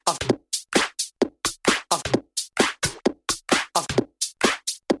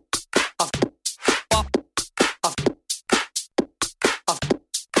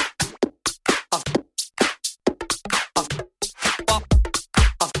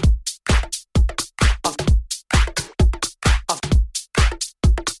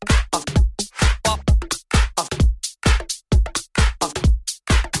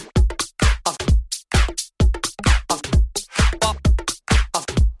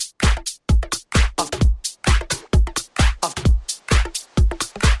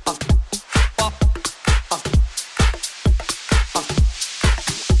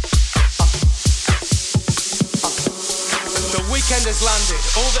has landed.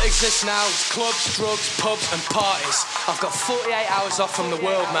 All that exists now is clubs, drugs, pubs and parties. I've got 48 hours off from the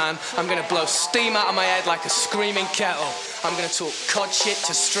world, man. I'm gonna blow steam out of my head like a screaming kettle. I'm gonna talk cod shit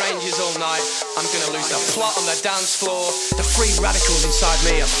to strangers all night. I'm gonna lose the plot on the dance floor. The free radicals inside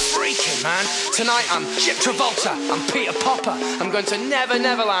me are freaking, man. Tonight I'm Chip Travolta, I'm Peter Popper. I'm going to Never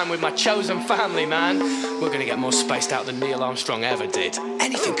Neverland with my chosen family, man. We're gonna get more spaced out than Neil Armstrong ever did.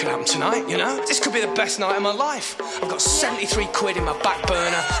 Anything could happen tonight, you know? This could be the best night of my life. I've got 73 quid in my back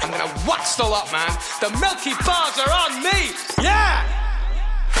burner. I'm gonna wax the lot, man. The Milky Bars are on me, yeah!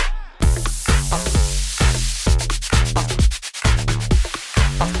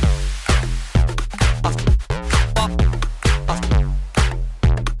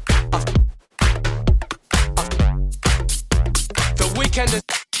 The weekend is...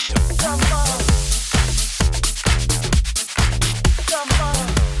 Come on. Come on.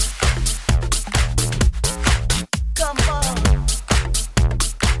 Come on.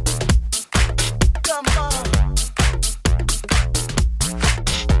 Come on.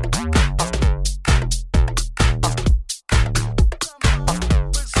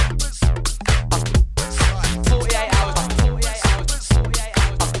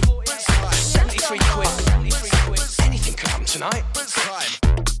 Tonight.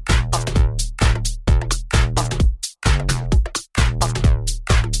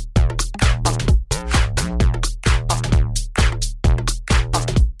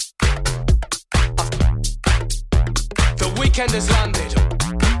 The weekend has landed.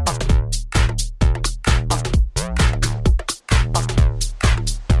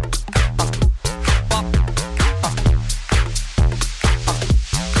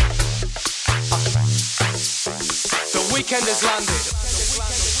 The weekend has landed.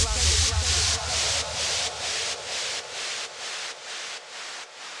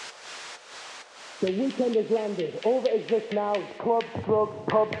 The weekend has landed. All that exists now is clubs, drugs,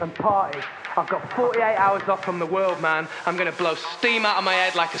 pubs and parties. I've got 48 hours off from the world, man. I'm gonna blow steam out of my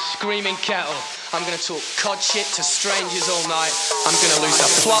head like a screaming kettle. I'm gonna talk cod shit to strangers all night. I'm gonna lose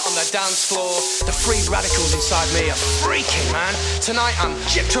the plot on the dance floor. The free radicals inside me are freaking, man. Tonight I'm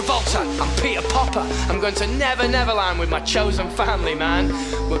Chip Travolta, I'm Peter Popper. I'm going to Never Neverland with my chosen family, man.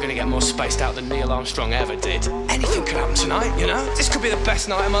 We're gonna get more spaced out than Neil Armstrong ever did. Anything could happen tonight, you know? This could be the best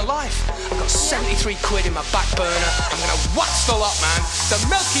night of my life. I've got 73 quid in my back burner. I'm gonna wax the lot, man. The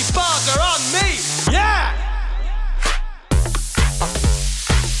Milky Bars are on me, yeah!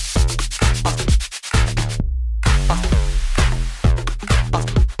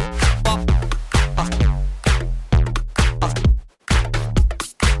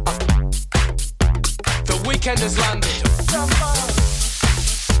 The weekend has landed. Come on.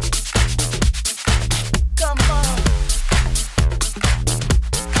 Come on.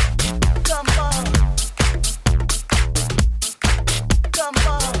 Come on. Come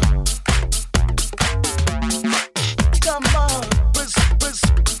on. Come on. Time. Come on.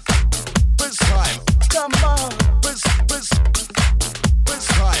 Time. Come on. Time. Come on. Time.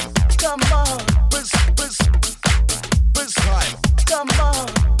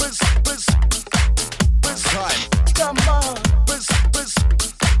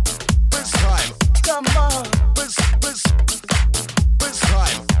 Come on. Time. Come on.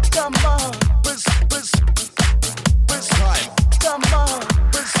 Time. Come on. Time. Come on.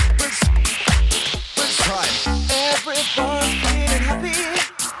 Time. Everyone's feeling happy.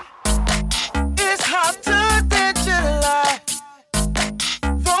 It's hard to visualize.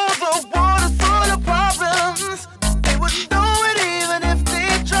 Though the water's full of problems, they wouldn't know it even if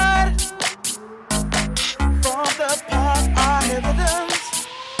they tried. From the past are evidence.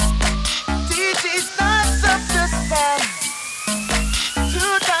 DJ's not satisfied.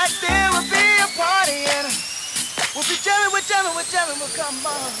 Tonight there will be a party and we'll be jamming, we'll come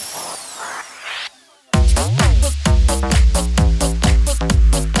on.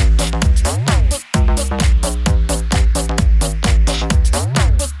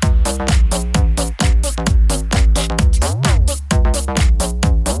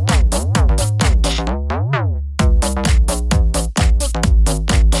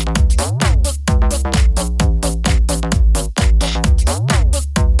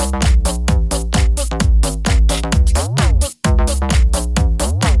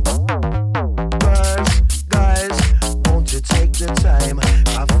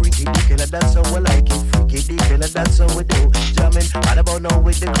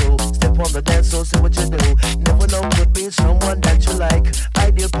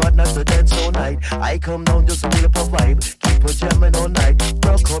 I come down just to feel up a vibe. Keep on jamming all night.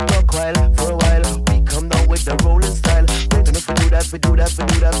 Rock while for a while. We come down with the rolling style. We're gonna do that, we do that, we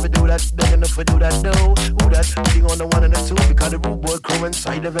do that, we do that. Big enough we do that, no. Who that? Beating on the one and the two because the rude boy crew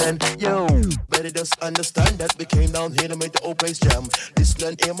inside the van. Yo, better just understand that we came down here to make the whole place jam.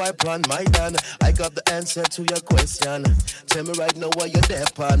 Listen in my plan, my Dan. I got the answer to your question. Tell me right now what you're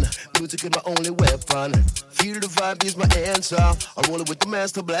deaf on. Music is my only weapon. Feel the vibe is my answer. I'm rolling with the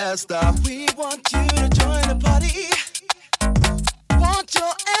master blaster. We want you to join the party. Want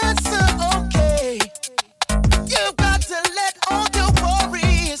your answer, okay? You've got to let all your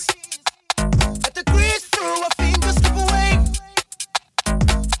worries let the grease through a finger slip away.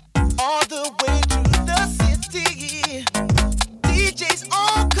 All the way to the city. DJs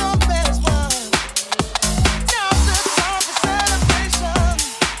all come as one. Now's the time for celebration.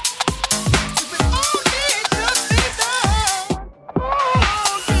 If it only just be done.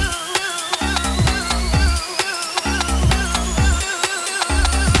 Oh, you.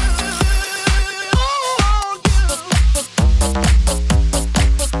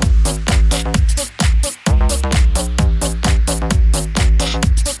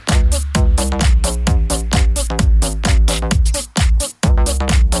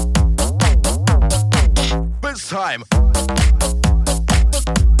 Time.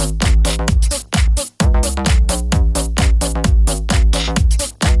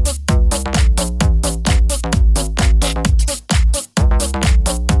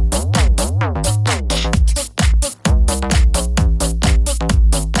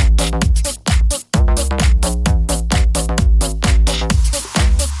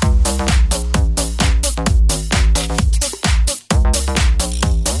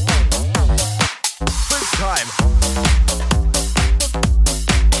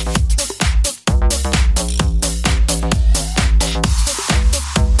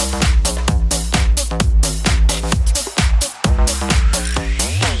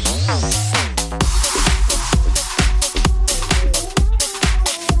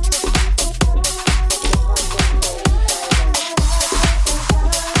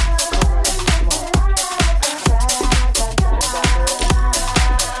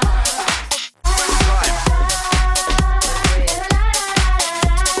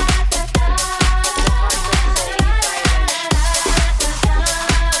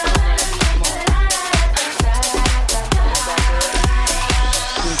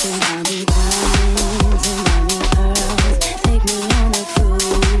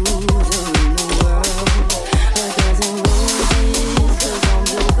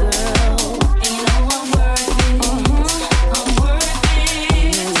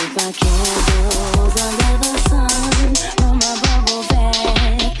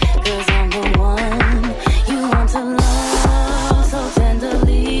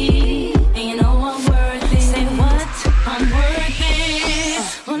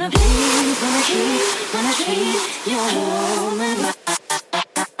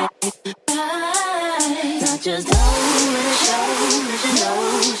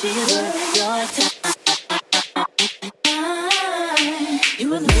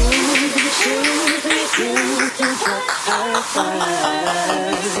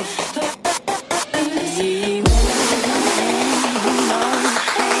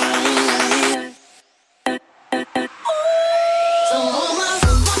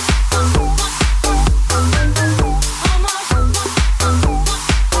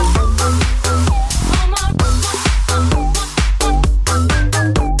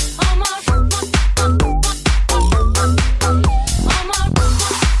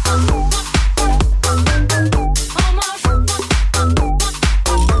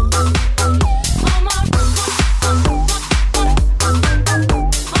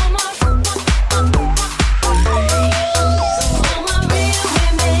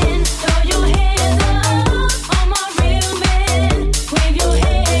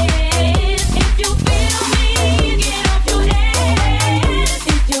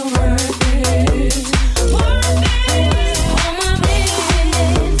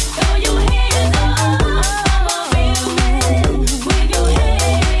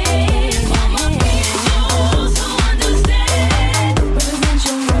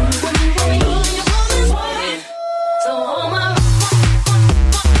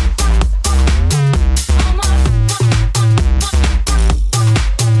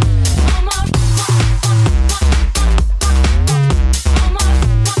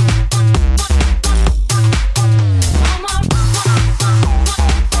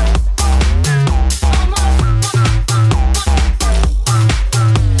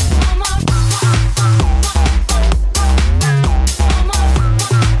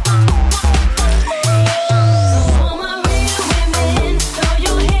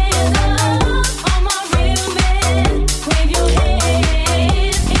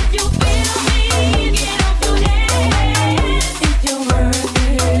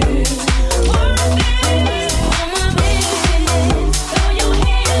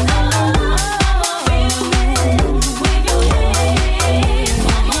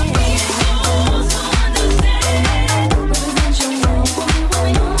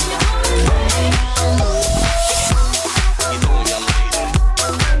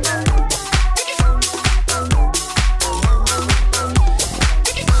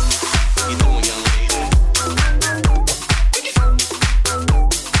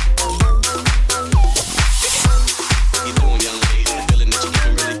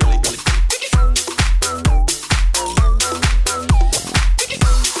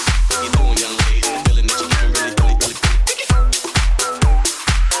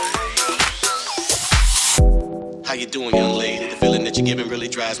 How you doing, young lady? The feeling that you're giving really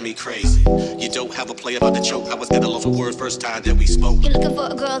drives me crazy. You don't have a play about the choke. I was at a loss for words first time that we spoke. You're looking for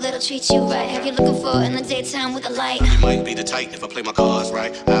a girl that'll treat you right. Have you looking for in the daytime with a light? You might be the type if I play my cards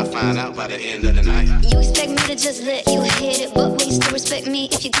right. I'll find out by the end of the night. You expect me to just let you hit it, but will you still respect me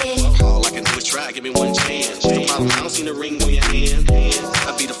if you get it? All I can do is try, give me one chance. What's the problem? I don't see the ring on your hand.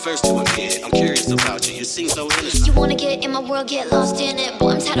 I'll be the first to admit I'm curious about you. You seem so innocent. You wanna get in my world, get lost in it.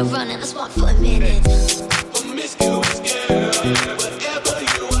 Boy, I'm tired of running, let's walk for a minute. Promiscuous girl, whatever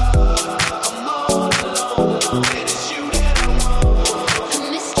you are, I'm all alone, and it's you that I want.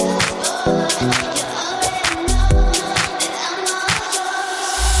 Promiscuous boy, you already know that I'm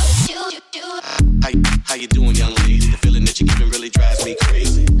all yours. How you doing, young lady? The feeling that you're giving really drives me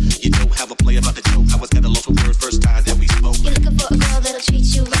crazy. You don't have a play about the joke. I was at a loss for words first time that we spoke. You're looking for a girl that'll treat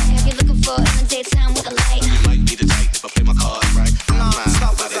you right. Have you looking for in the daytime with a light? You might be the type if I play my cards right. I'll find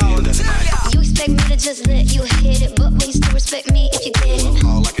out by the end of the night. You expect me to just let you hit it, but will you still respect me if you get it?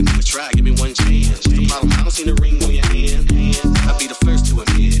 All I can do is try, give me one chance. What's the problem? I don't see the ring on your hand. I'll be the first to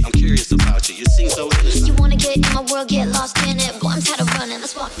admit I'm curious about you. You seem so innocent. You wanna get in my world, get lost in it. Boy, I'm tired of running,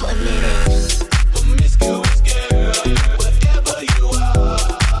 let's walk for a minute. Promiscuous girl, whatever you are,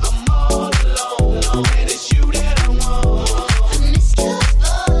 I'm all alone, and it's you that I want. Promiscuous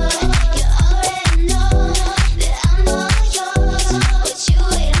boy, you already know that I'm all yours. What you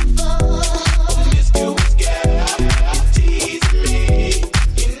waiting for? Promiscuous girl, you're teasing me.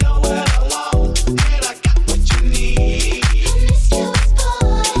 You know what I want, and I got what you need. Promiscuous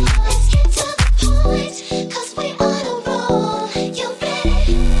boy, let's get to the point, 'cause we on a roll. You ready?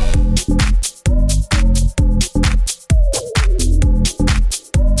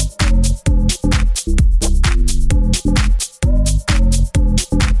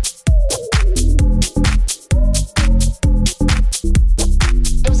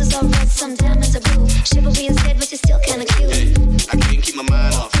 Roses are red, some diamonds are blue. Chivalry is dead, but you're still kinda cute. Hey, I can't keep my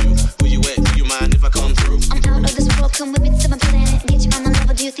mind off you. Where you at? Do you mind if I come through? I'm out of this world, come with me to my planet. Get you on the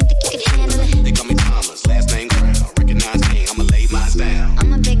level, do you think that you can handle it? They call me Thomas, last name Crown. Recognize king, I'ma lay mine down.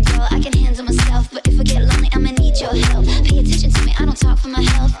 I'm a big girl, I can handle myself. But if I get lonely, I'ma need your help. Pay attention to me, I don't talk for my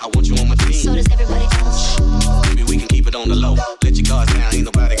health. I want you on my team. So does everybody else. Maybe we can keep it on the low. Let your guards down, ain't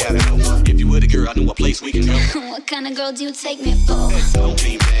nobody gotta know. If you were the girl, I know a place we can go. What kind of girl do you take me for? Don't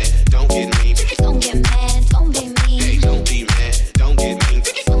be mad, don't get mean. Don't get mad, don't be mean. Hey, don't be mad, don't get mean.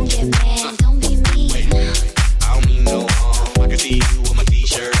 Don't get mad, don't be mean. I don't mean no harm. I can see you with my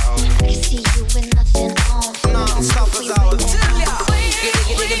t-shirt on. I can see you with nothing on. Non-stop is our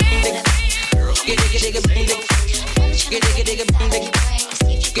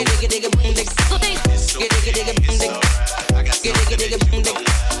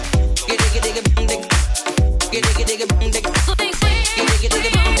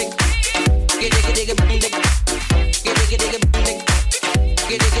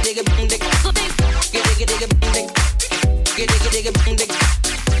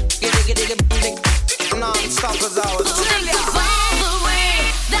non-stop is our Think about the way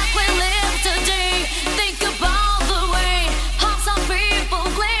that we live today. Think about the way how some people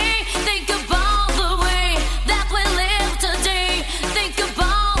play. Think about the way that we live today. Think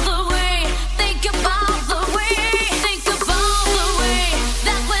about the way. Think about the way. Think about the way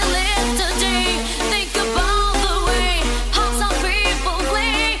that we live today. Think about the way how some people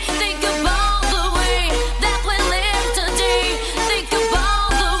play. Think about the way that we live today. Think about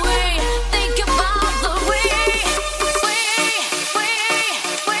the way. Think about the way.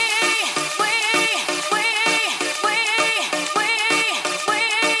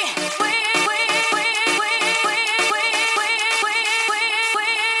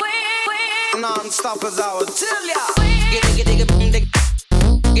 non-stop is our tell ya. Non-stop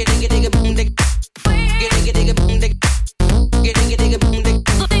is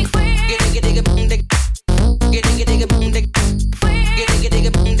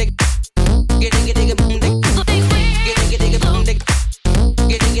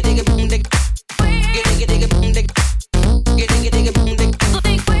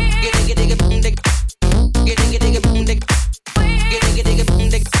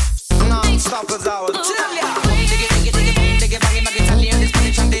our tell ya.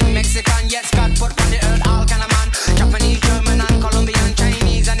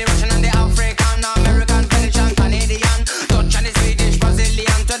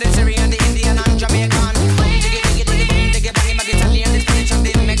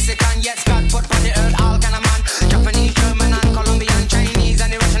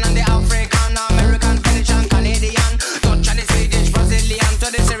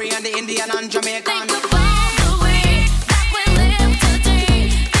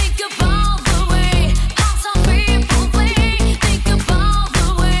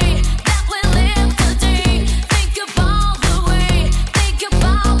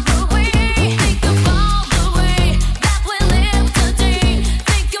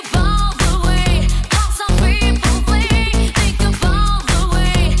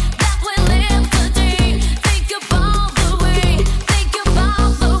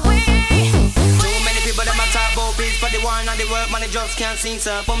 sing,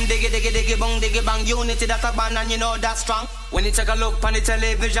 sir. Boom, diggy, diggy, diggy, bong, diggy, bang. Unity that a band and you know that's strong. When you take a look on the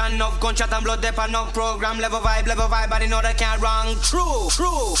television, of gunshot and blood, dep and no program, level vibe, but you know they can't wrong. True.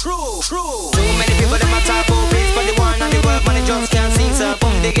 Too many people them a talk about peace, but the one and the world, man, they just can't sing, sir.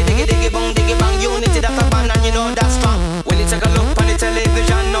 Boom, diggy, diggy, diggy, bong, diggy, bang. Unity that a band and you know that's strong. When you take a look on the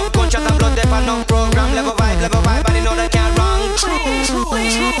television, of gunshot and blood, dep and no program, level vibe, but you know they can't wrong. What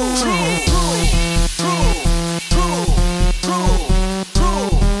you got?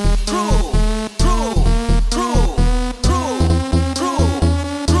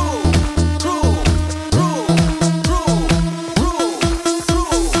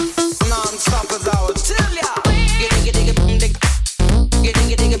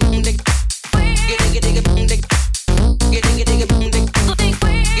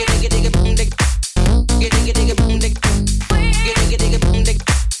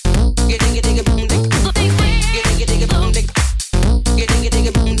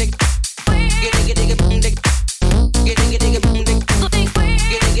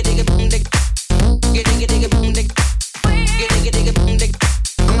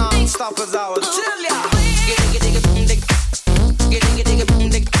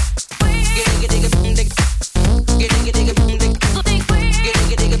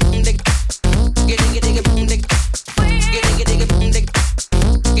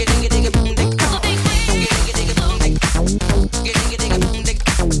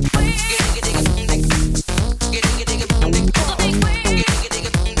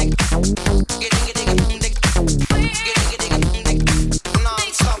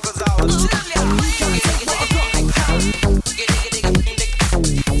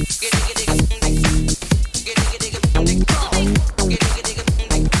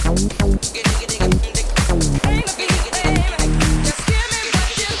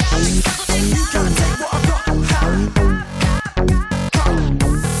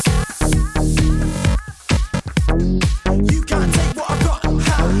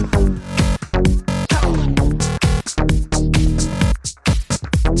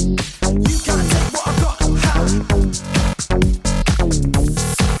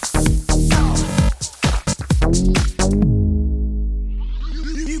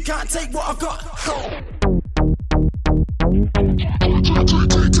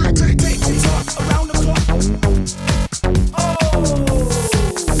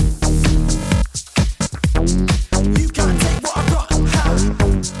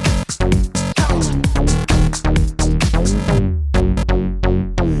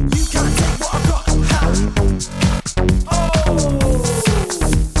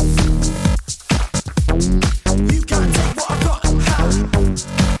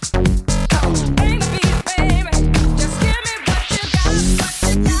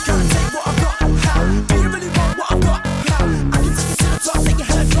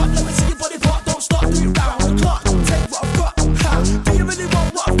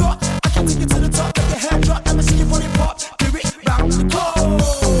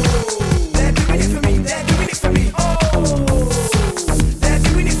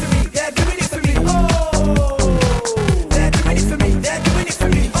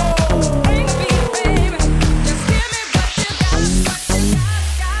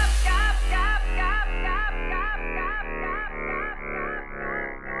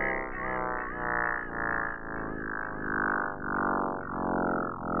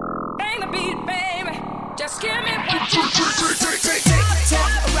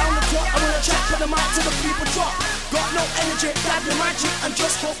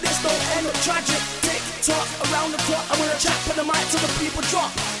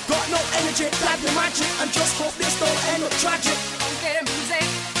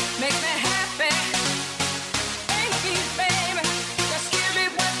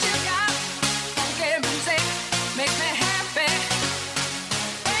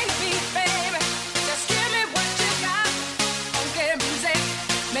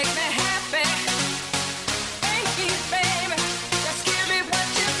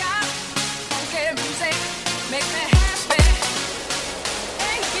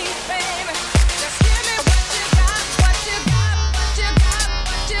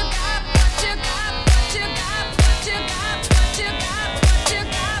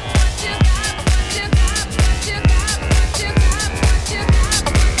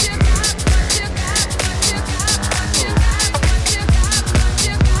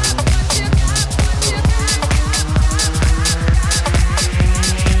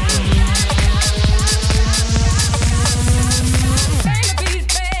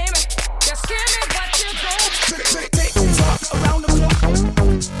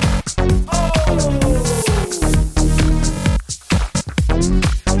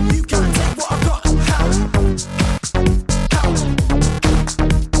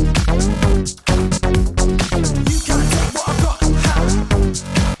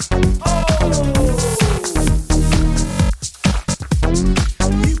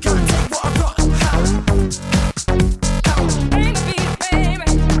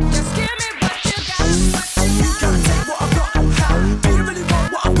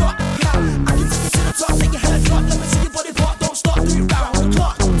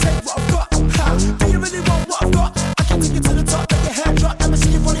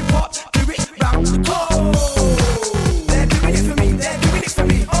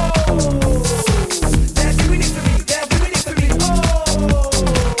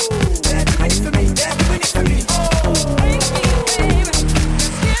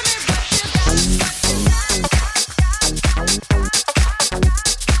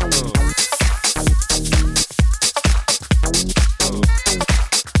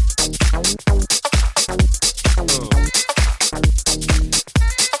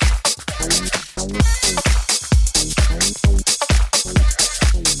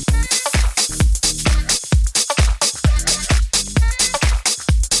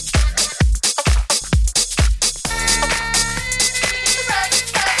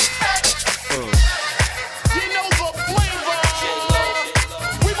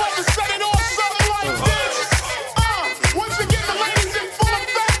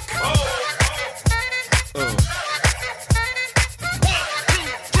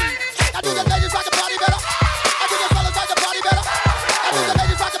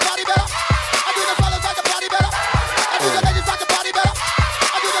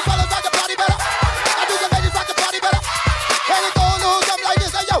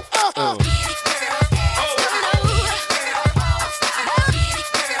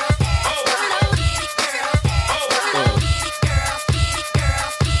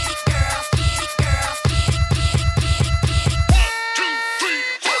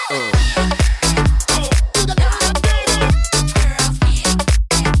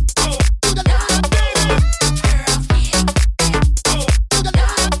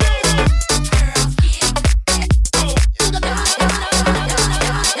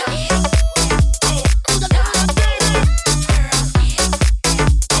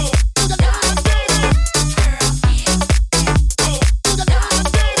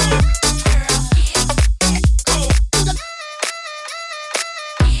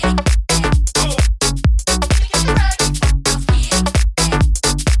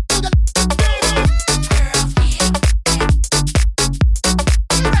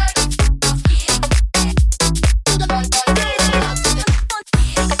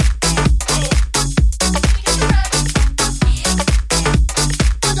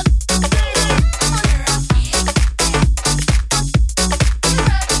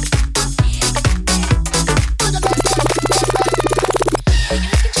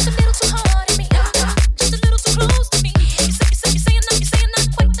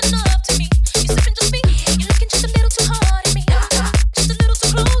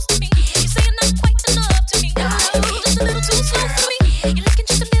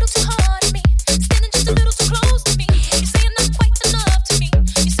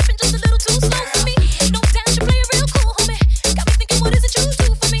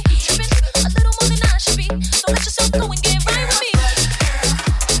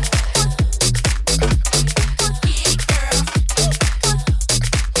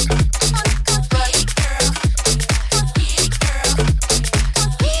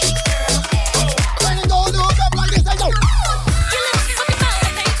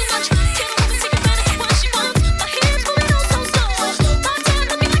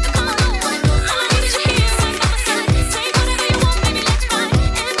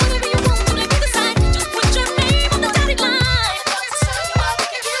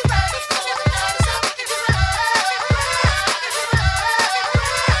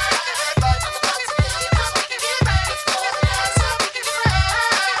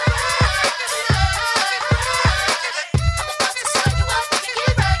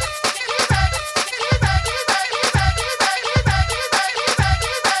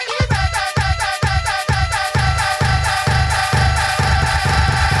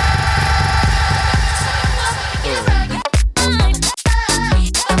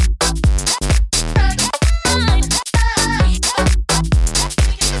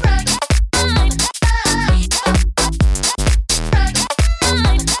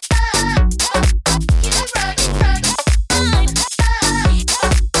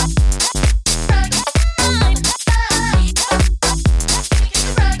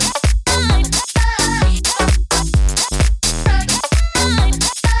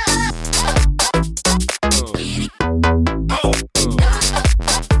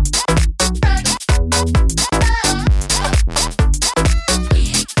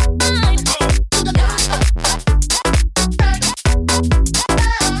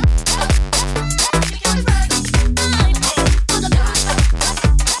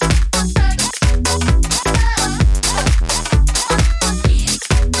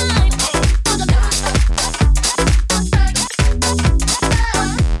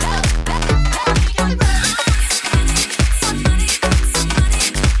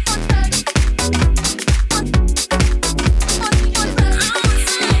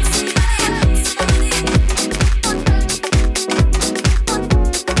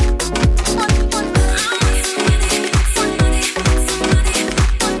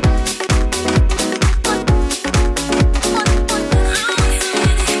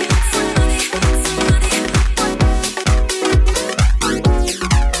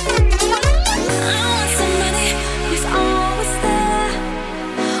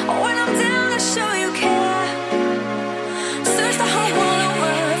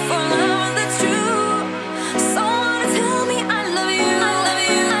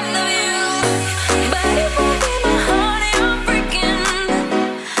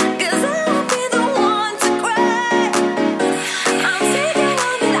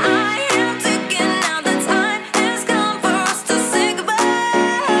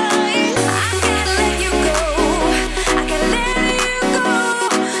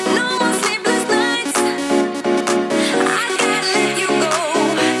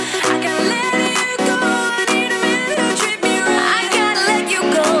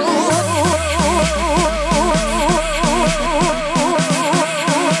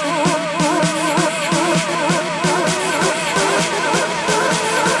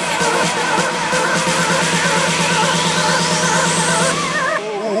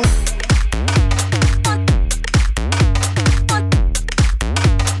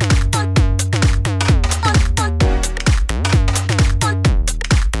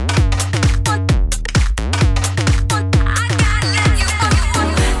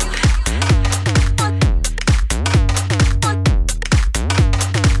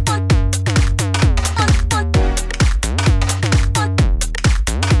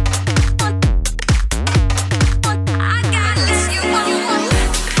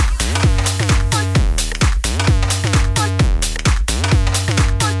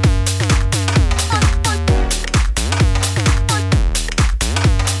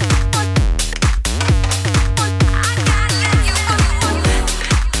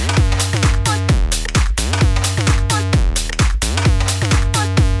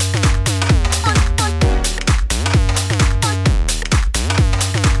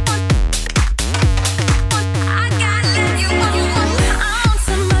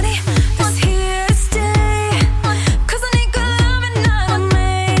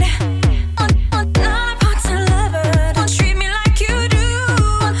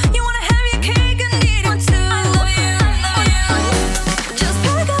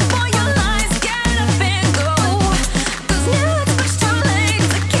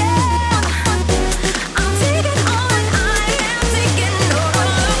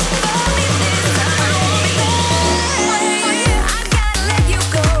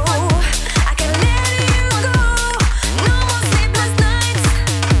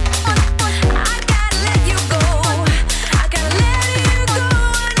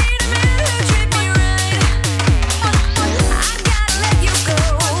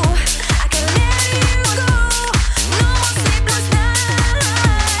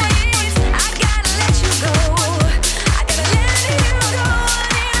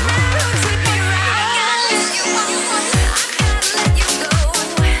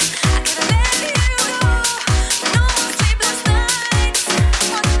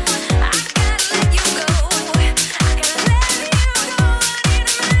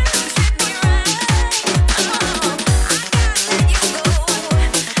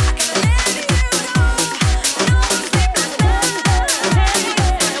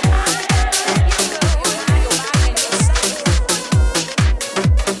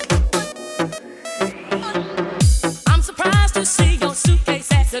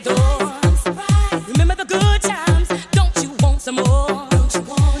 the door. Remember the good times, don't you want some more?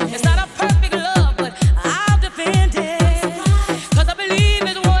 It's not a perfect love, but I'll defend it. 'Cause I believe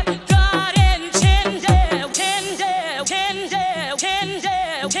it's what God intended.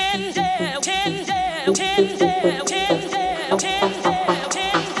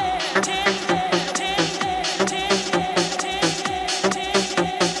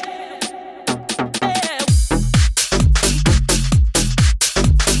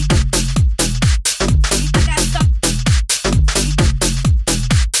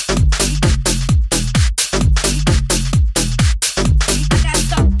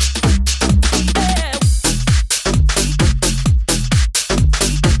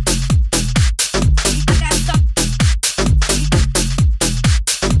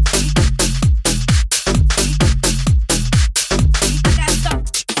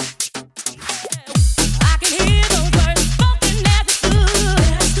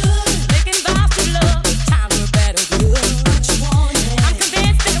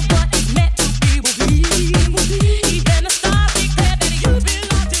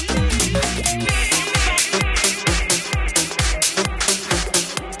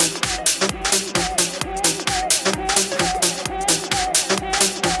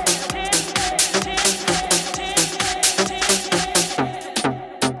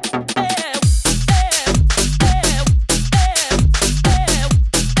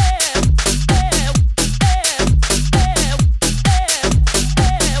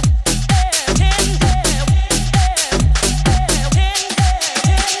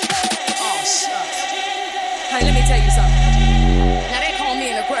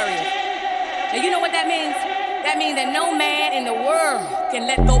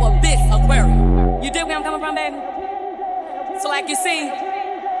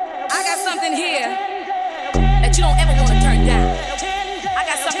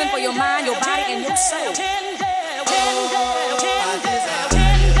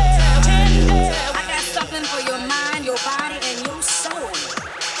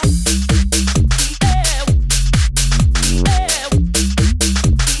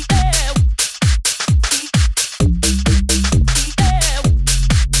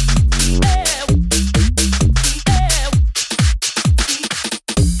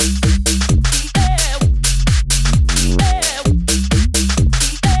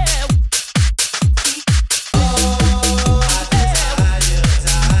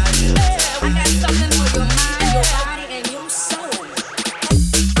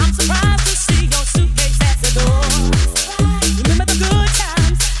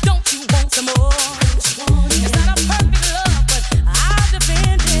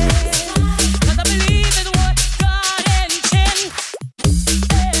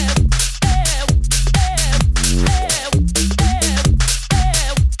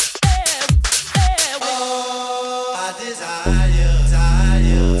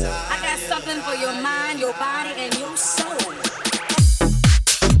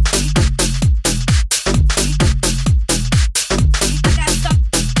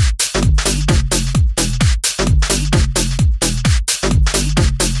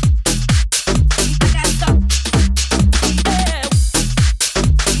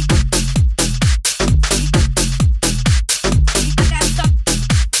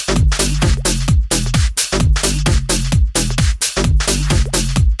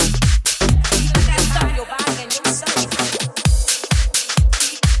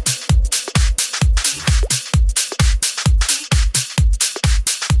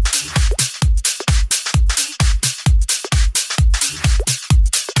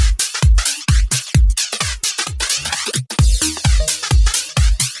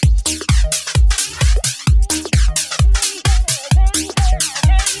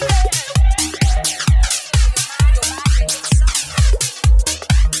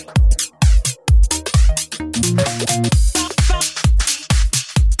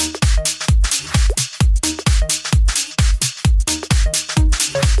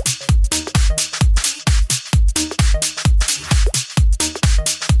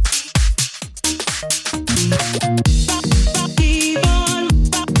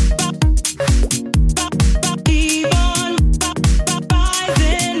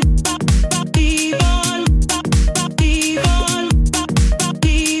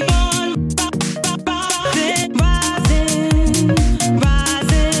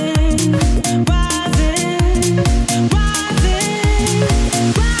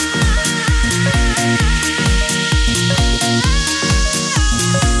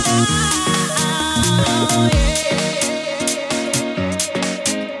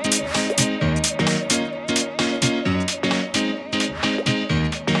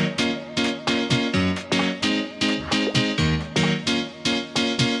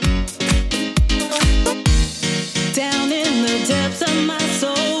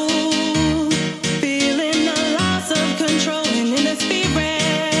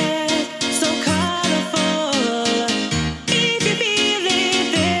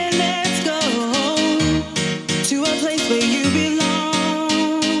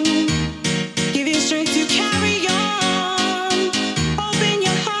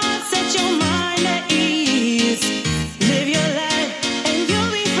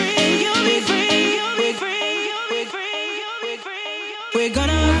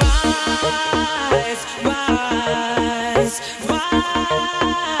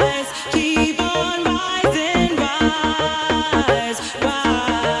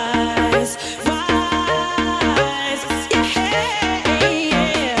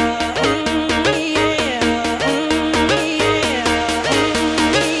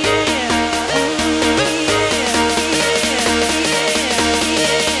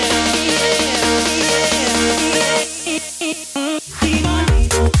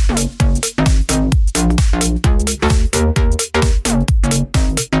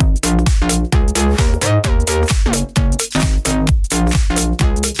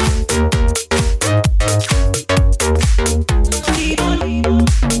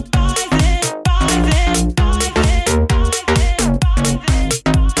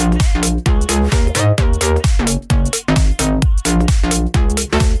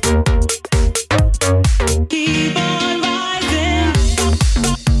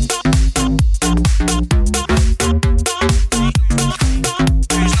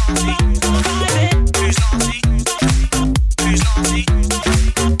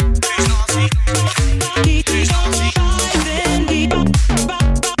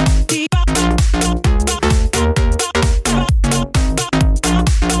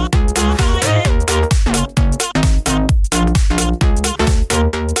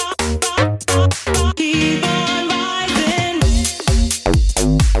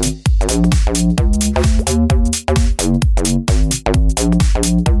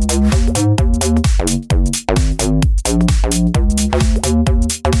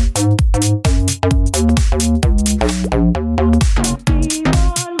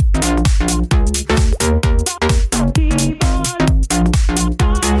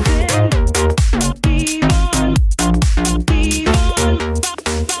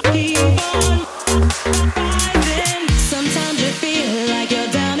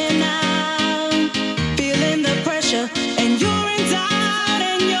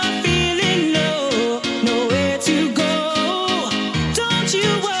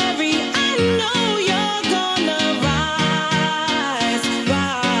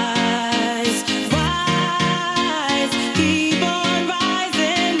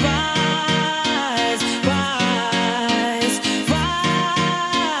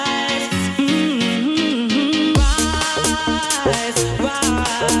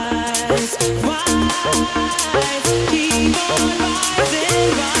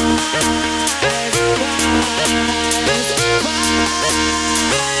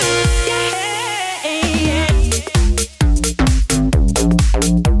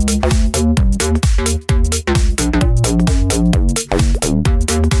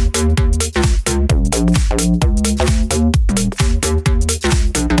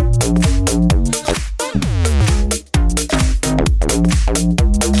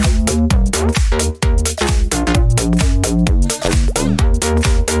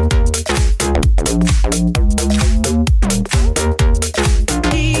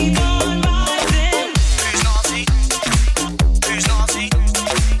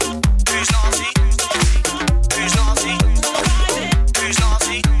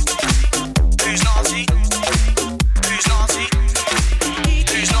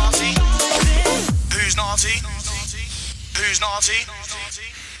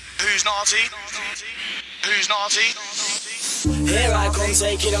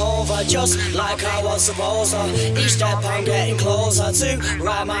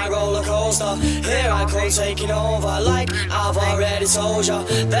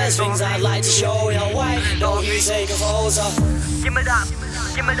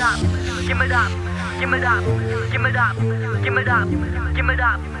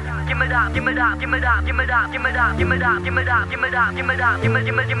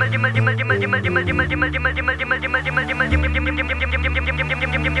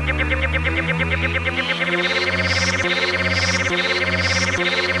 Give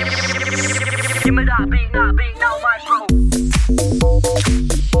me that beat now, micro.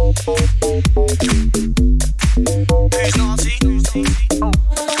 Who's naughty? Oh.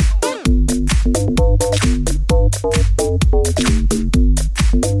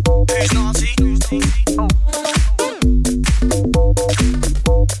 Who's naughty? Oh.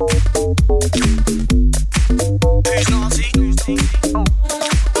 Who's naughty? Oh.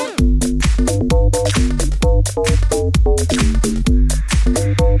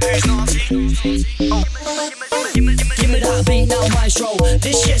 Who's naughty? Give me that beat now, maestro.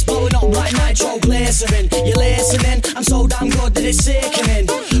 This shit's blowing up like nitro, glycerin. You're listening? I'm so damn good that it's sickening.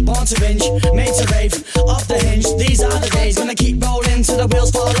 Born to binge, made to rave, off the hinge. These are the days gonna keep rolling till the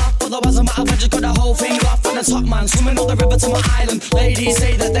wheels fall off. Otherwise I might have just got the whole thing off. And the top man swimming up the river to my island. Ladies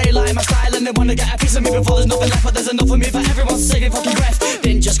say that they like my style and they wanna get a piece of me before there's nothing left. But there's enough of me for everyone to save their fucking breath.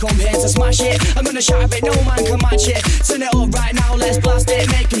 Didn't just come here to smash it. I'm gonna shout a bit, no man can match it. Turn it up right now, let's blast it.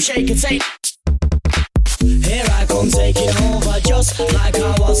 Make them shake and take. Here I come taking over, just like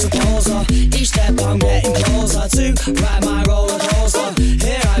I was supposed to. Each step I'm getting closer to ride my roller coaster.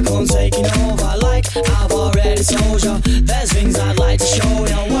 Here I come taking over, like I've already told you. There's things I'd like to show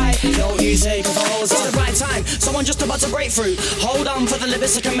you. Why don't you take a photo? It's the right time, someone just about to break through. Hold on for the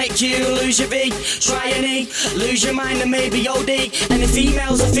lyrics that can make you lose your V. Try an E, lose your mind and maybe OD. And if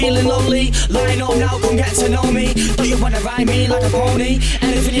females are feeling lonely, line up now, come get to know me. Don't you wanna ride me like a pony?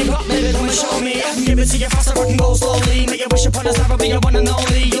 Anything you got, baby, come and show me. I can give it to you faster, I can go slowly. Make you wish upon a star, I'll be your one and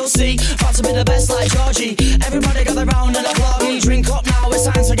only. You'll see, about to be the best like Georgie. Everybody gather round and applaud me. Drink up now, it's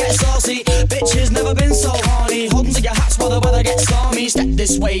time to get saucy. Bitches never been so horny. Hold on to your hats while the weather gets stormy. Step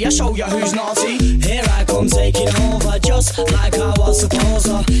this way, I'll show you who's naughty. Here I come taking over, just like I was supposed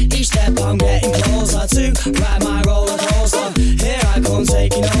to. Each step I'm getting closer to ride my roller coaster. Here I come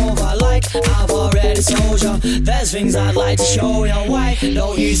taking over, like I've already told you. There's things I'd like to show you. Why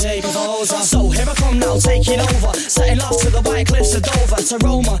don't you take a photo? So here I come now, taking over. Setting off to the white cliffs of Dover, to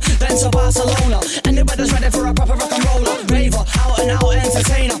Roma, then to Barcelona. And the weather's ready for a proper rock and roller. Raver, out and out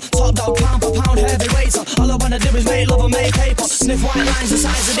entertainer. Top dog, pound for pound, heavyweighter. All I wanna do is make love and make paper. Sniff white lines the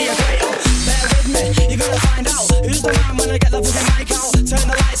size of the equator. Bear with me, you're gonna find out who's the man when I get the fucking mic out. Turn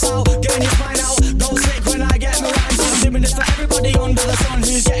the lights out, getting your spine out. Go sick when I get my rhymes out. I'm doing this for everybody under the sun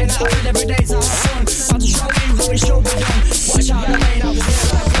who's getting out of bed every day to have fun. I'll just show you how it should be done. Watch out the rain out, 'cause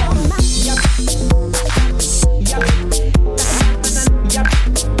here I come. Yep. Yep. Yep.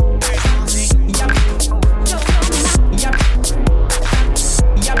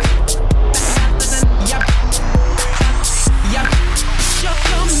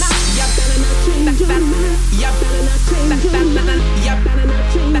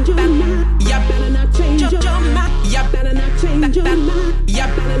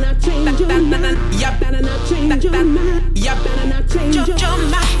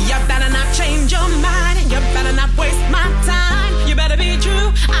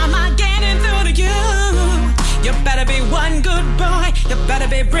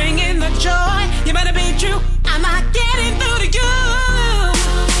 Bringing the joy, you better be true. I'm not getting through to you.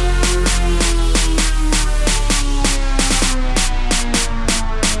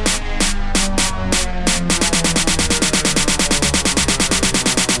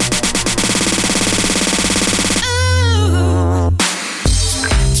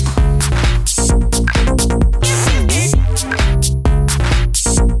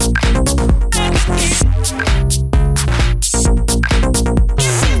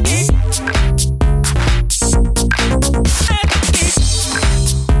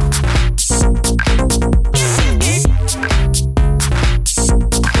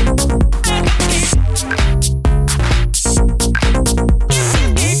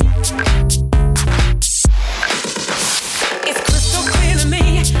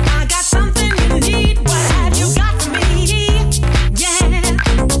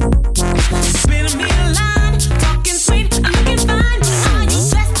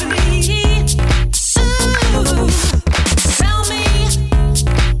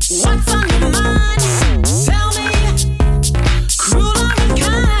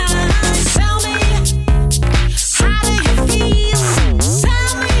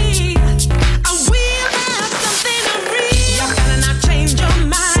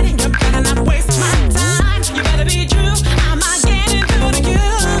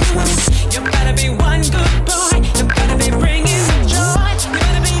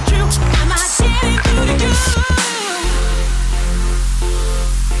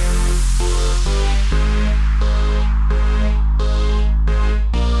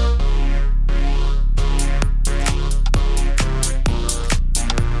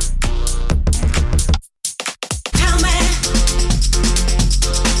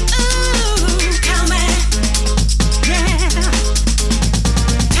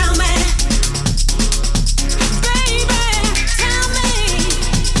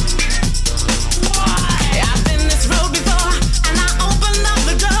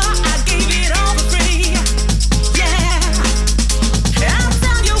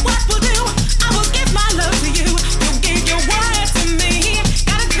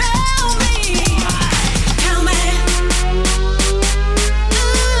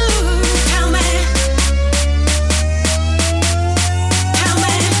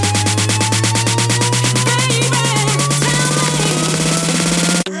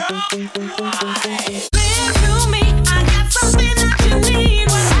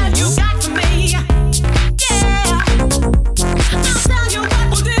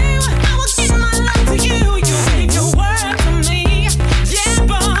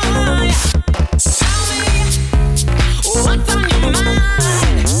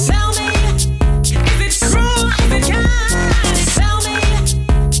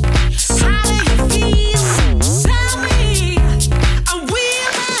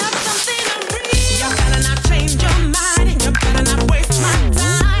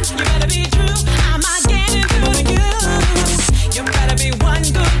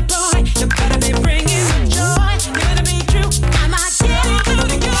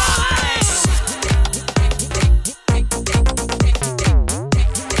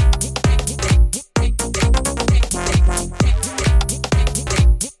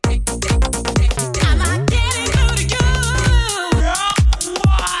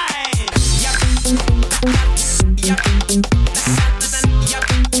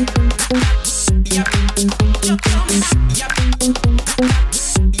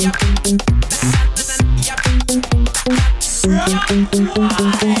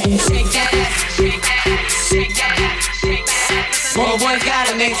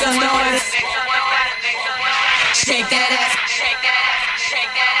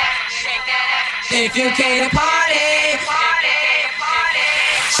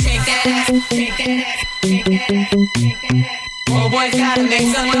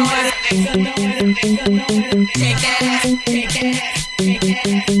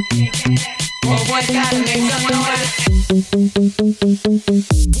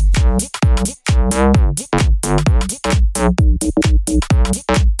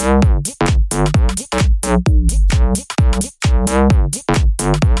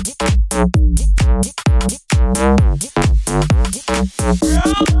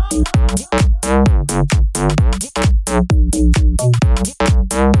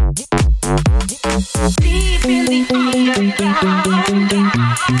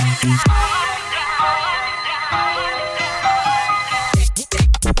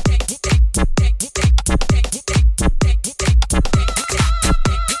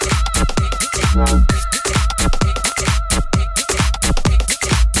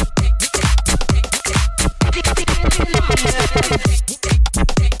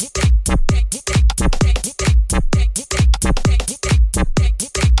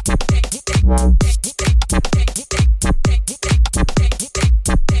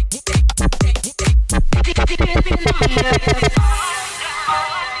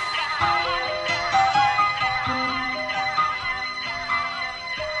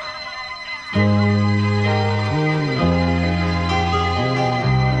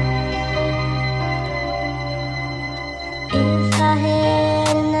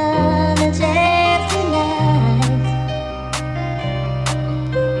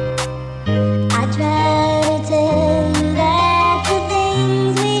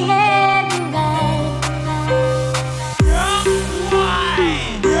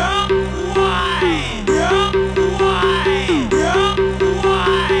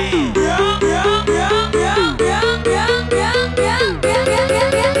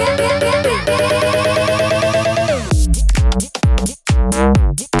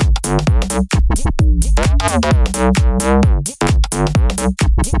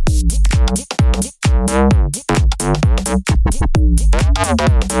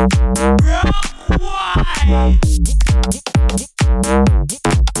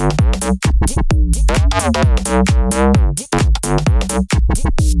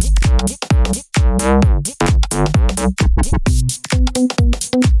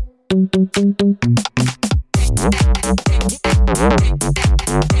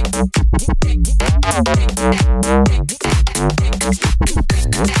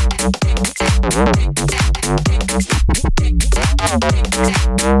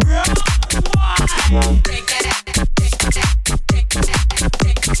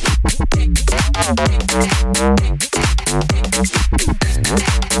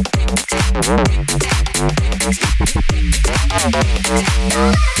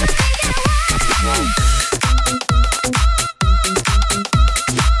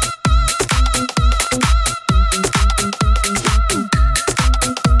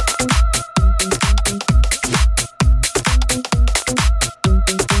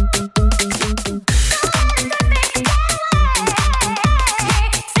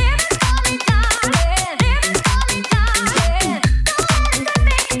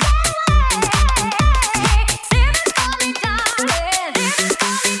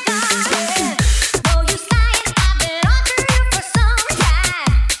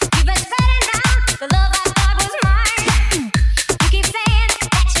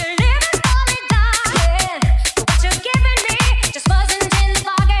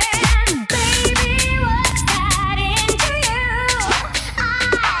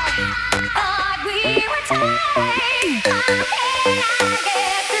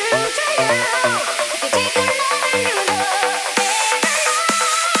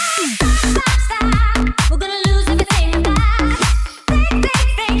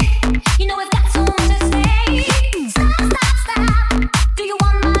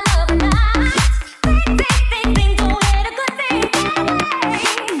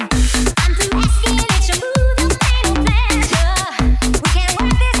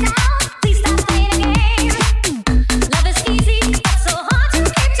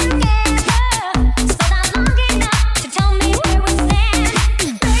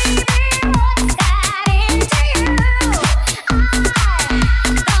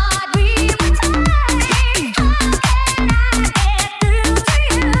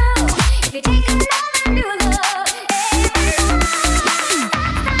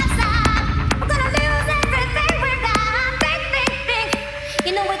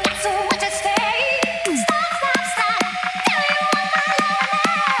 You know we got so much at stake. Stop, stop, stop. Do you want my love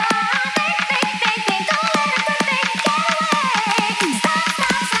now? Think, think, think, think. Don't let a good thing get away. Stop,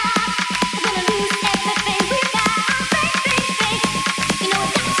 stop, stop. We're gonna lose everything we got. Think, think, think. You know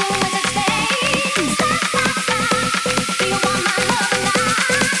we got so much at stake. Stop, stop, stop. Do you want my love now?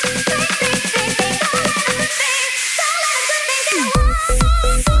 Think, think, think, think. Don't let a good thing get away.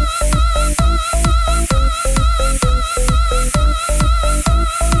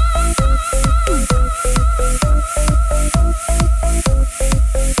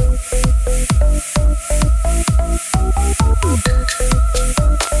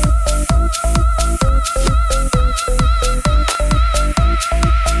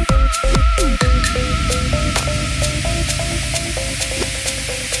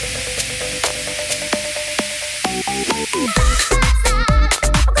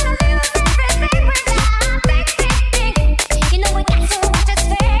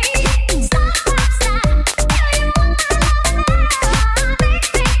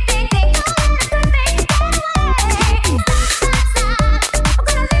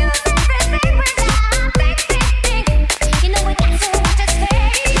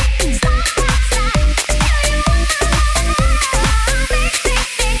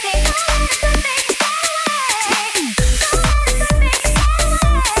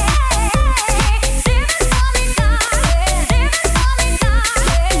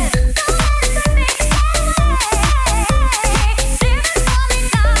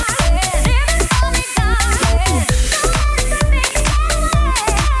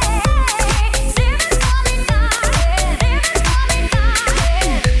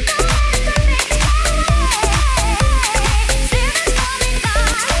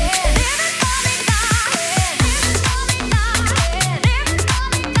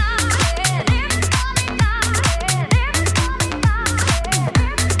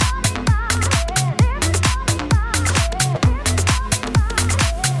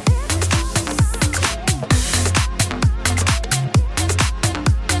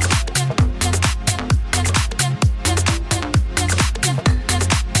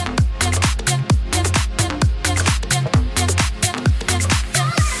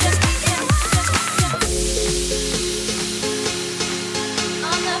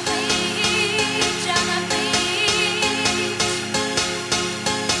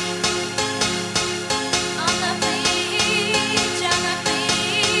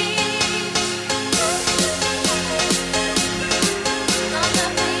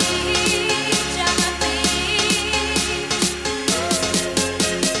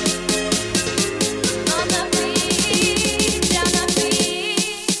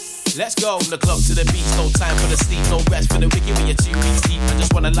 Let's go from the club to the beach. No time for the sleep, no rest for the wicked when you're 2 weeks deep. I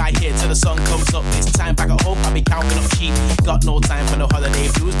just wanna lie here till the sun comes up. This time back at home, I'll be counting up sheep. Got no time for no holiday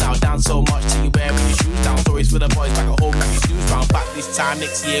blues now. Down so much till you wearing your shoes down. Stories for the boys back at home, back your shoes round. Back this time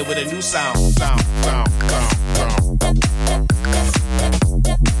next year with a new sound. Sound, sound, sound, sound.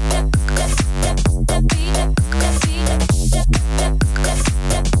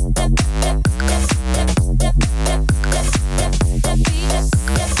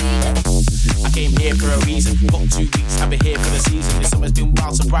 Came here for a reason, got 2 weeks, I've been here for the season. This summer's been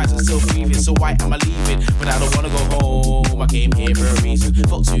wild, surprised I'm still breathing. So why am I leaving? But I don't wanna go home. I came here for a reason,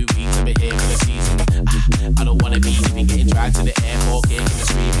 got 2 weeks, I've been here for the season. I don't wanna be even getting dragged to the airport, kicking and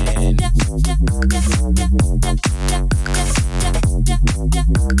screaming.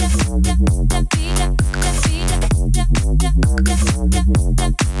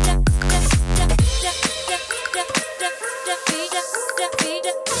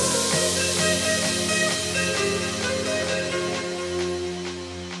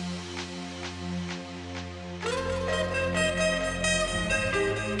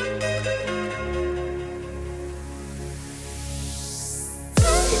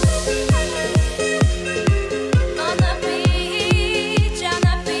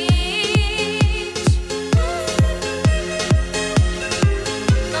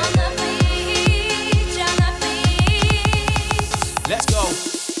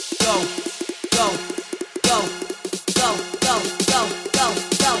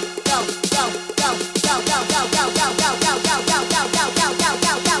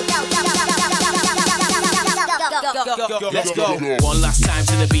 Let's go. One last time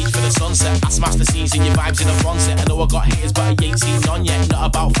to the beach for the sunset. I smashed the season, your vibes in the front set. I know I got haters, but I ain't seen none yet. Not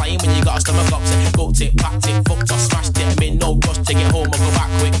about flying when you got a stomach upset. Booked it, packed it, fucked or smashed it. I'm in no rush to get home, I'll go back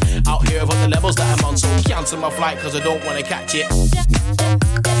quick. Out here about the levels that I'm on, so cancel my flight cause I don't wanna catch it.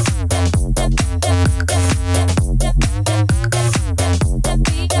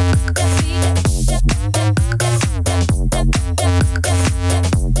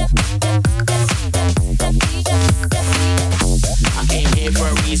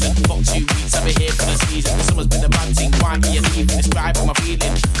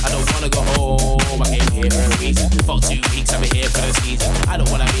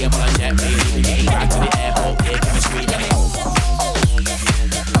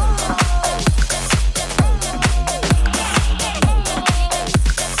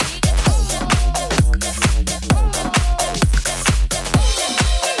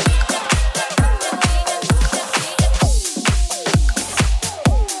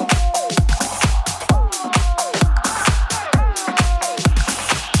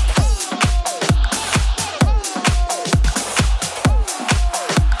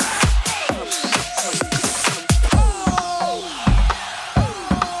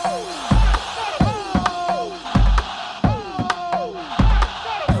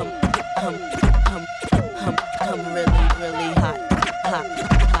 Let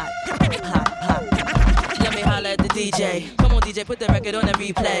me holler at the DJ. Come on, DJ, put the record on and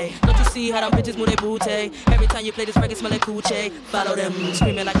replay. Don't you see how them bitches move their booty? Every time you play this record, smell like coochie. Follow them,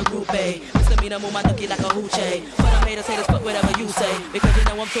 screaming like a groupie. Misdemeanor, move my nookie like a hoochie. For them haters, fuck whatever you say. Because you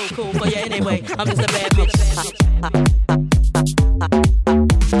know I'm so cool for you anyway. I'm just a bad bitch.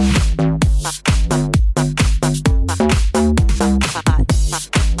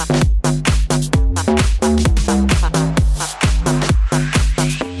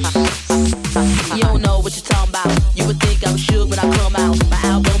 You don't know what you're talking about. You would think I was shook when I come out. My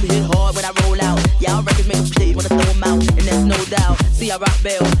album hit hard when I roll out. Y'all records make a play, wanna throw them out, and that's no doubt. See, I rock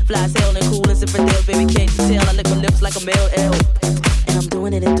bell, fly sail and cool and sip for deal, baby, can't you tell? I lick my lips like a male L. And I'm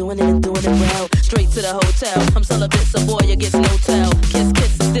doing it and doing it and doing it well. Straight to the hotel. I'm celibate, so boy, you get no tell. Kiss,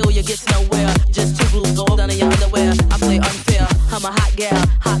 kiss, and still you get nowhere. Just two blue gold down in your underwear. I play unfair. I'm a hot gal.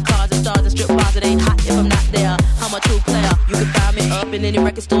 Hot cars and stars and strip bars. It ain't hot if I'm not there. I'm a true player. You can find me up in any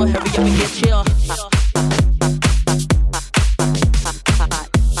record store. Hurry up and get chill.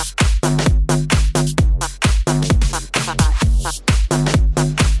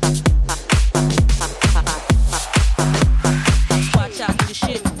 Watch out for the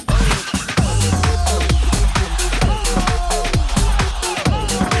shit.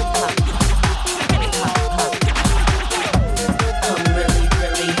 I'm really,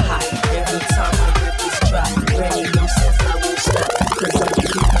 really hot. Every time I rip this drop, ready, no sense, I won't stop.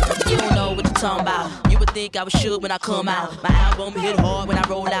 'Cause you don't know what you're talking about. You would think I was shook when I come out. My album hit hard when I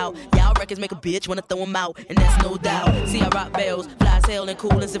roll out. Y'all records make a bitch wanna throw them out, and that's no doubt. See, I rock bells, fly sail and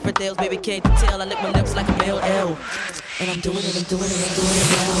cool and sip for deals. Baby, can't you tell? I lick my lips like a male L. And I'm doing it, I'm doing it, I'm doing it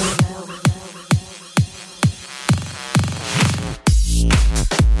well.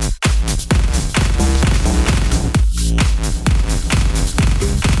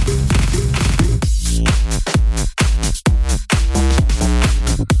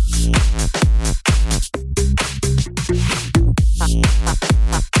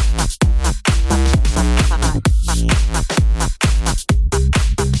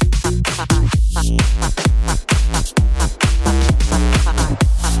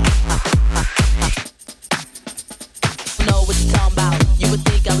 Know what you're talking about. You would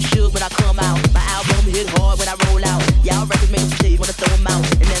think I was shook when I come out. My album hit hard when I roll out. Y'all records make a play, wanna throw them out,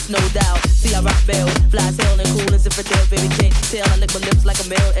 and that's no doubt. See, I rock bells, fly sail and cool and sip for deals. Baby, can't you tell? I lick my lips like a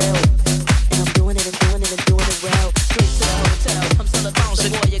male L. And I'm doing it and doing it and doing it well. Straight to the hotel. I'm still a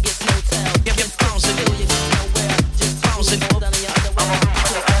bouncing boy, you get no tell. Get bouncing, still you get nowhere. Just bouncing, down in your underwear.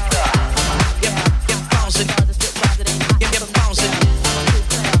 Get bouncing, get bouncing.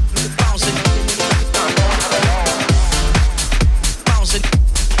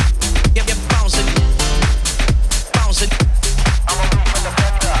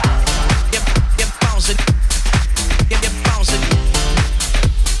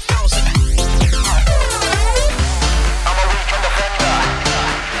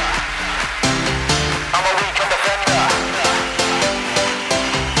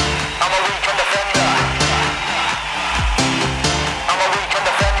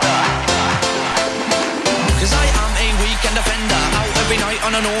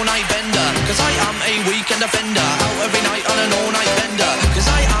 On an all-night bender, 'cause I am a weekend offender. Out every night on an all-night bender, 'cause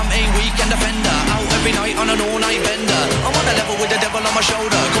I am a weekend offender. Out every night on an all-night bender. I'm on a level with the devil on my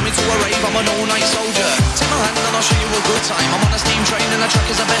shoulder. Coming to a rave, I'm an all-night soldier. Take my hand and I'll show you a good time. I'm on a steam train and the track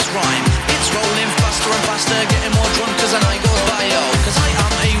is the best rhyme. It's rolling faster and faster, getting more drunk as the night goes by, yo. 'Cause I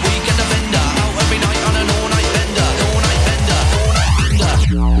am a weekend offender. Out every night on an all-night bender. All-night bender, all-night bender.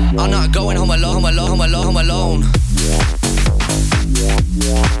 I'm not going home alone, home alone, home alone.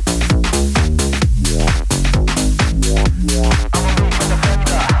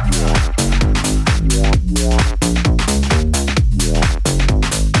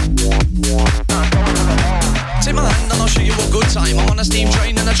 Take my hand and I'll show you a good time. I'm on a steam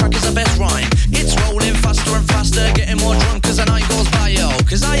train and the track is the best rhyme. It's rolling faster and faster, getting more drunk as the night goes by, yo.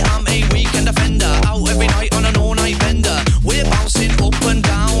 'Cause I am a weekend offender. Out every night on an all-night bender. We're bouncing up and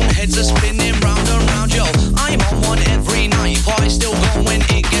down, heads are spinning round and round, yo. I'm on one every night, party still going when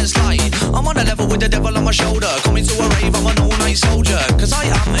it gets light. I'm on a level with the devil on my shoulder. Coming to a rave, I'm an all-night soldier. 'Cause I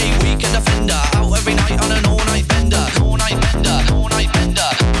am a weekend offender. Out every night on an all-night bender. All-night bender, all-night bender.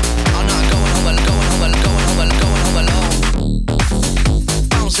 I'm not going home alone, going home alone, going home alone, going home alone.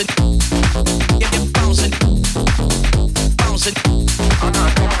 Bouncing, yeah, bouncing, bouncing. I'm not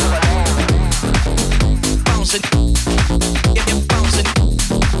going home alone. Bouncing, yeah, bouncing,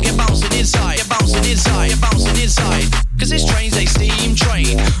 get bouncing inside, get bouncing inside, get bouncing inside. 'Cause this train's a steam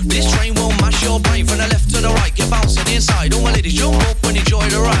train. This train will mash your brain from the left to the right. Get bouncing inside. All my ladies jump up and enjoy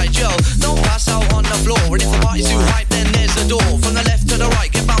the ride, yo. Don't pass out the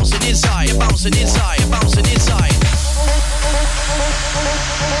right, get bouncing inside, get bouncing inside, get bouncing inside.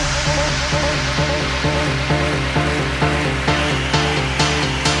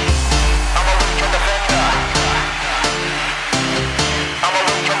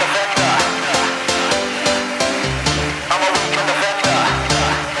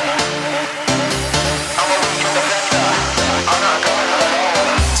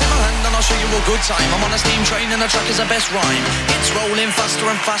 Good time, I'm on a steam train and the track is the best rhyme. It's rolling faster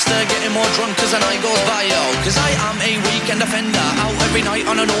and faster, getting more drunk as the night goes by, yo. Cause I am a weekend offender, out every night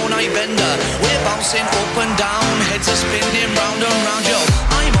on an all-night bender. We're bouncing up and down, heads are spinning round and round, yo.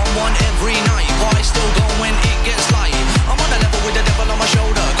 I'm on one every night, but I still go when it gets light. I'm on a level with the devil on my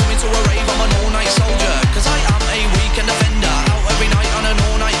shoulder, coming to a rave, I'm an all-night soldier. Cause I am a weekend offender, out every night on an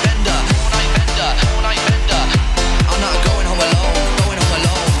all-night bender. All-night bender, all-night bender. I'm not going home alone, going home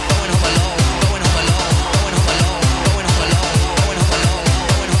alone, going home alone.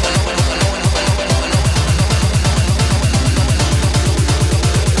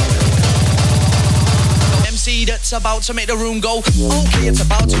 That's about to make the room go. Okay, it's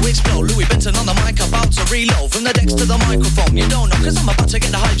about to explode. Louis Benton on the mic, about to reload. From the decks to the microphone, you don't know, cause I'm about to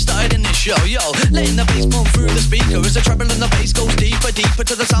get the hype started in this show. Yo, letting the bass pump through the speaker as the treble and the bass goes deeper, deeper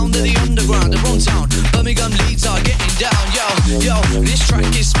to the sound of the underground. The wrong town, Birmingham Leeds are getting down. Yo, this track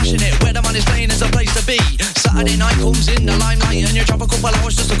is smashing it. Where the man is playing is a place to be. Saturday night comes in the limelight and you drop a couple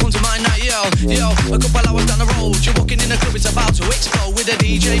hours just to come to my night. Yo, a couple hours down the road, you're walking in the club, it's about to explode with a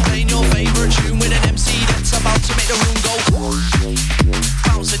DJ playing your favorite tune with an MC that's about to make the room go.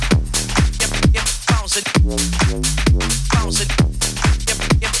 Bounce it, yep, bounce it, bounce it,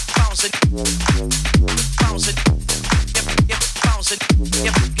 yep, bounce it, bounce it, yep, bounce it,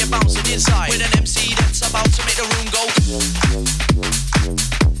 yep, bounce it inside with an MC that's about to make the room go.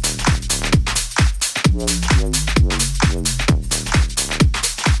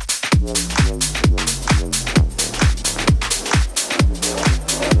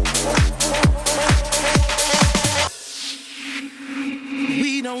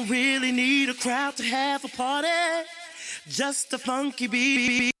 We don't really need a crowd to have a party, just a funky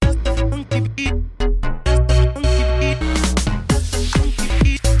beat, just a funky beat.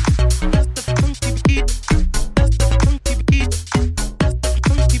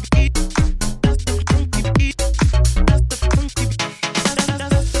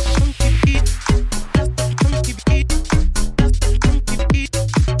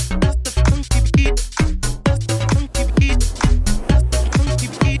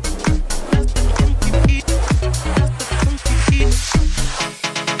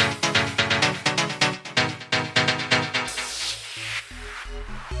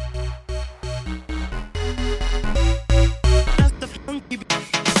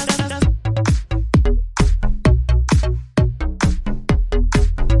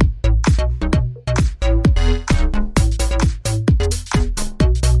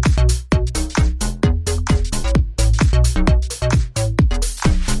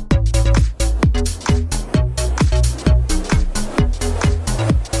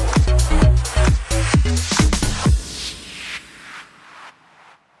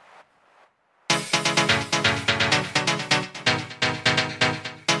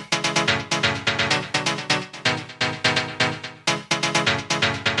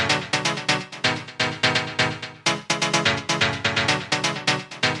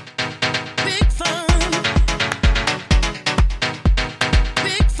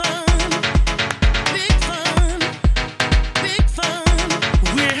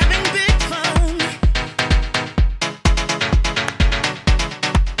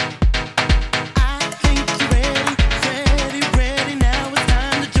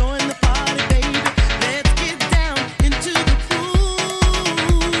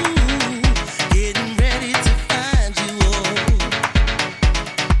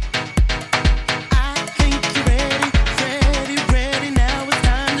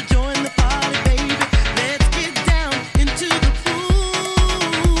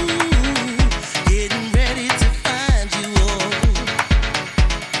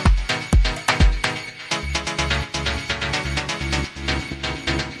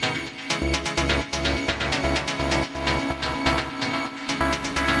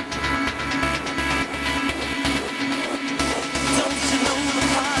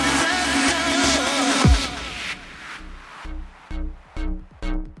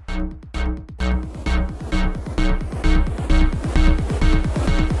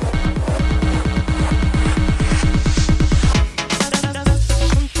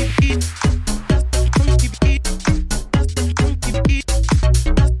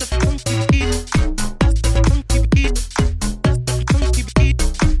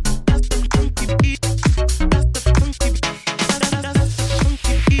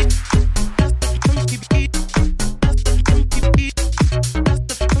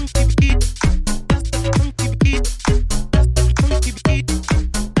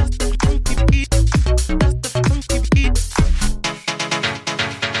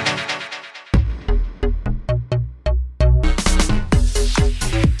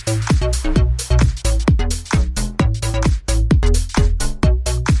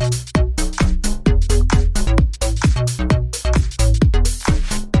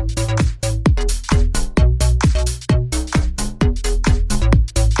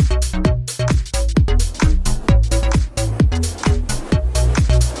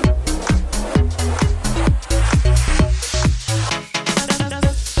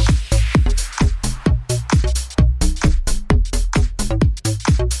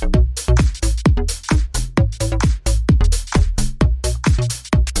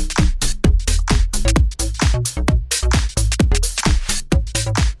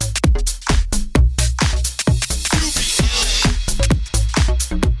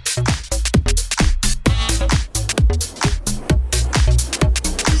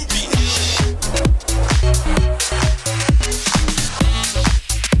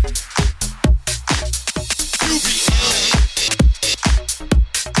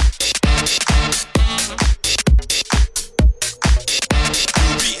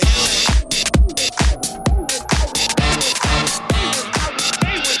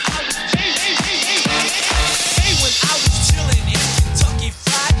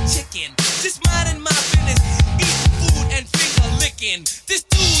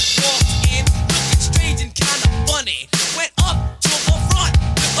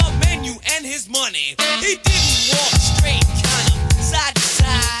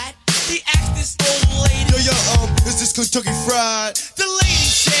 fried. The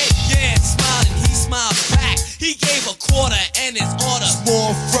lady said, yeah, smiled and he smiled back. He gave a quarter and his order.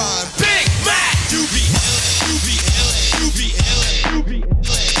 Small fry. Big Mac. You be illin', you be illin', you be illin', you be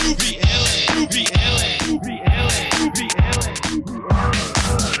illin', you be illin', you be illin', you be illin', you be illin', you be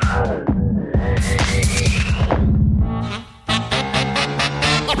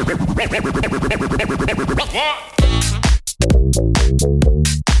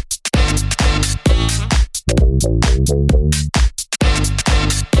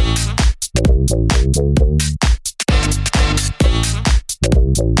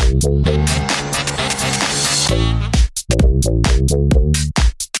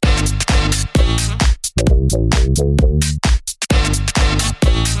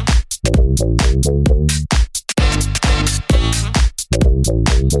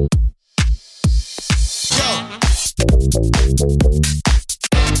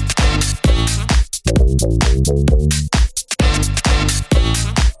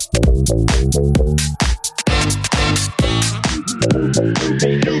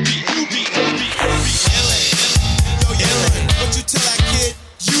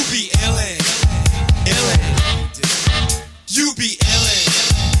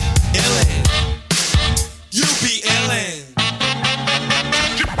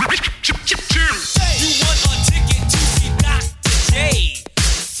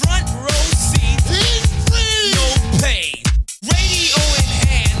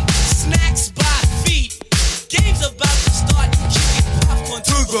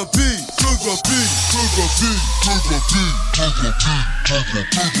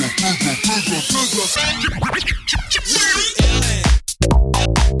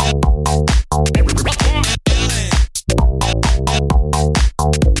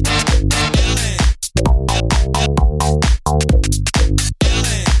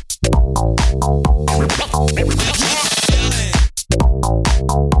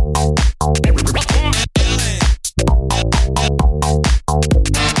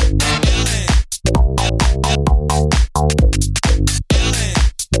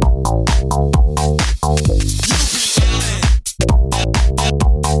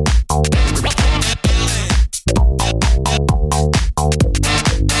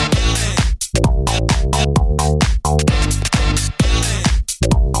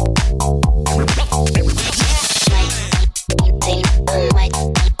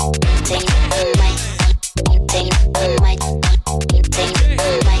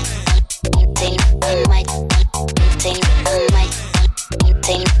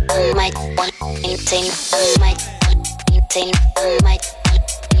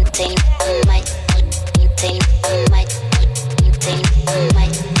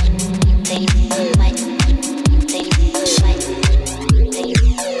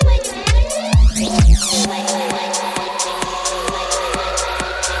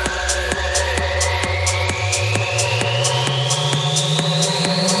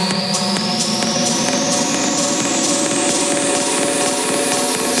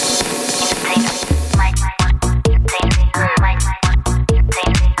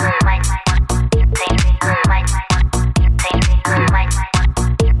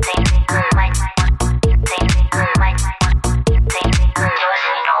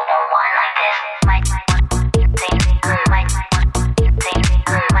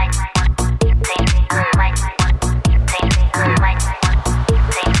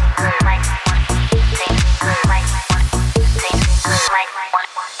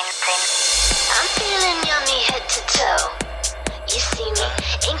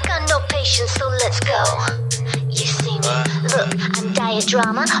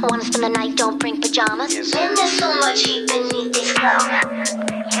drama. Wanna spend the night, don't bring pajamas. Man, there's so much heat beneath these clothes.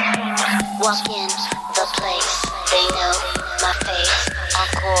 Walk in the place, they know my face.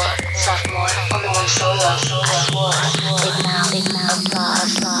 Encore, sophomore, only one solo. I swore, big mouth,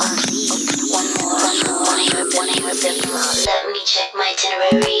 applause. Oh, please, one more. Wanna hear a bit more. Let me check my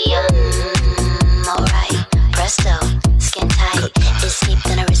itinerary. Alright, presto, skin tight. Escape,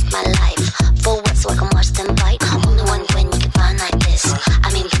 then I risk my life. For what, so I can watch them bite. Only one Gwen you can find like this.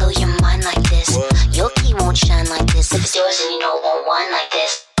 I mean, blow your mind like this. Your key won't shine like this. If it's yours, then you know it won't whine like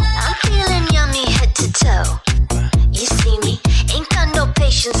this. I'm feeling yummy head to toe. You see me, ain't got no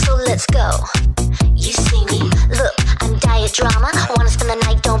patience, so let's go. You see me, look, I'm diet drama. Wanna spend the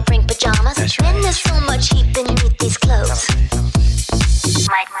night, don't bring pajamas. Man, there's so much heat beneath these clothes.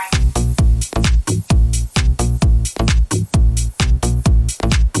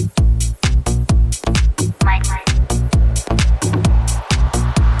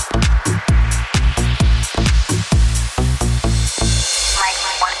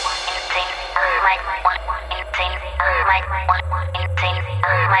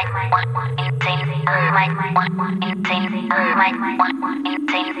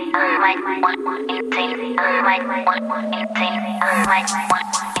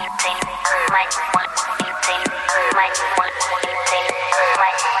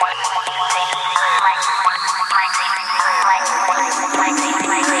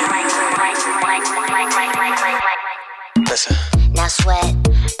 Listen. Now sweat,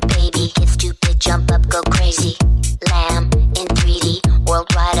 baby, get stupid, jump up, go crazy. Lamb in 3D,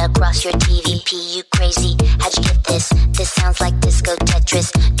 worldwide across your TV. P, you crazy? How'd you get this? This sounds like disco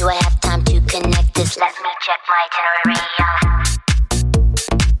Tetris. Do I have time to connect this? Let me check my itinerary.